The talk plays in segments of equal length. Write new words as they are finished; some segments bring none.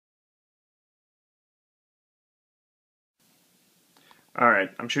Alright,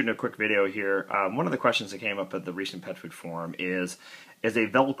 I'm shooting a quick video here. One of the questions that came up at the recent pet food forum is a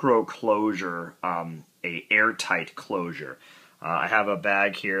Velcro closure a airtight closure? I have a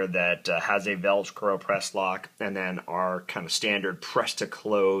bag here that has a Velcro press lock and then our kind of standard press to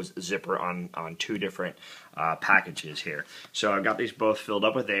close zipper on two different packages here. So I've got these both filled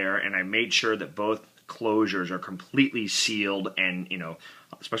up with air, and I made sure that both closures are completely sealed, and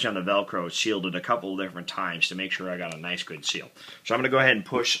especially on the Velcro, sealed it a couple of different times to make sure I got a nice good seal. So I'm going to go ahead and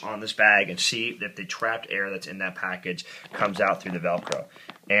push on this bag and see if the trapped air that's in that package comes out through the Velcro.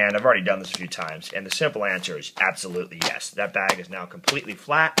 And I've already done this a few times, and the simple answer is absolutely yes. That bag is now completely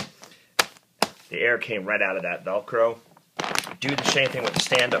flat. The air came right out of that Velcro. Do the same thing with the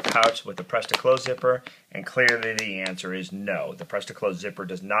stand-up pouch with the press-to-close zipper, and clearly the answer is no. The press-to-close zipper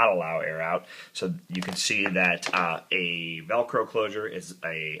does not allow air out, so you can see that a Velcro closure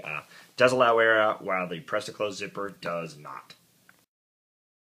does allow air out, while the press-to-close zipper does not.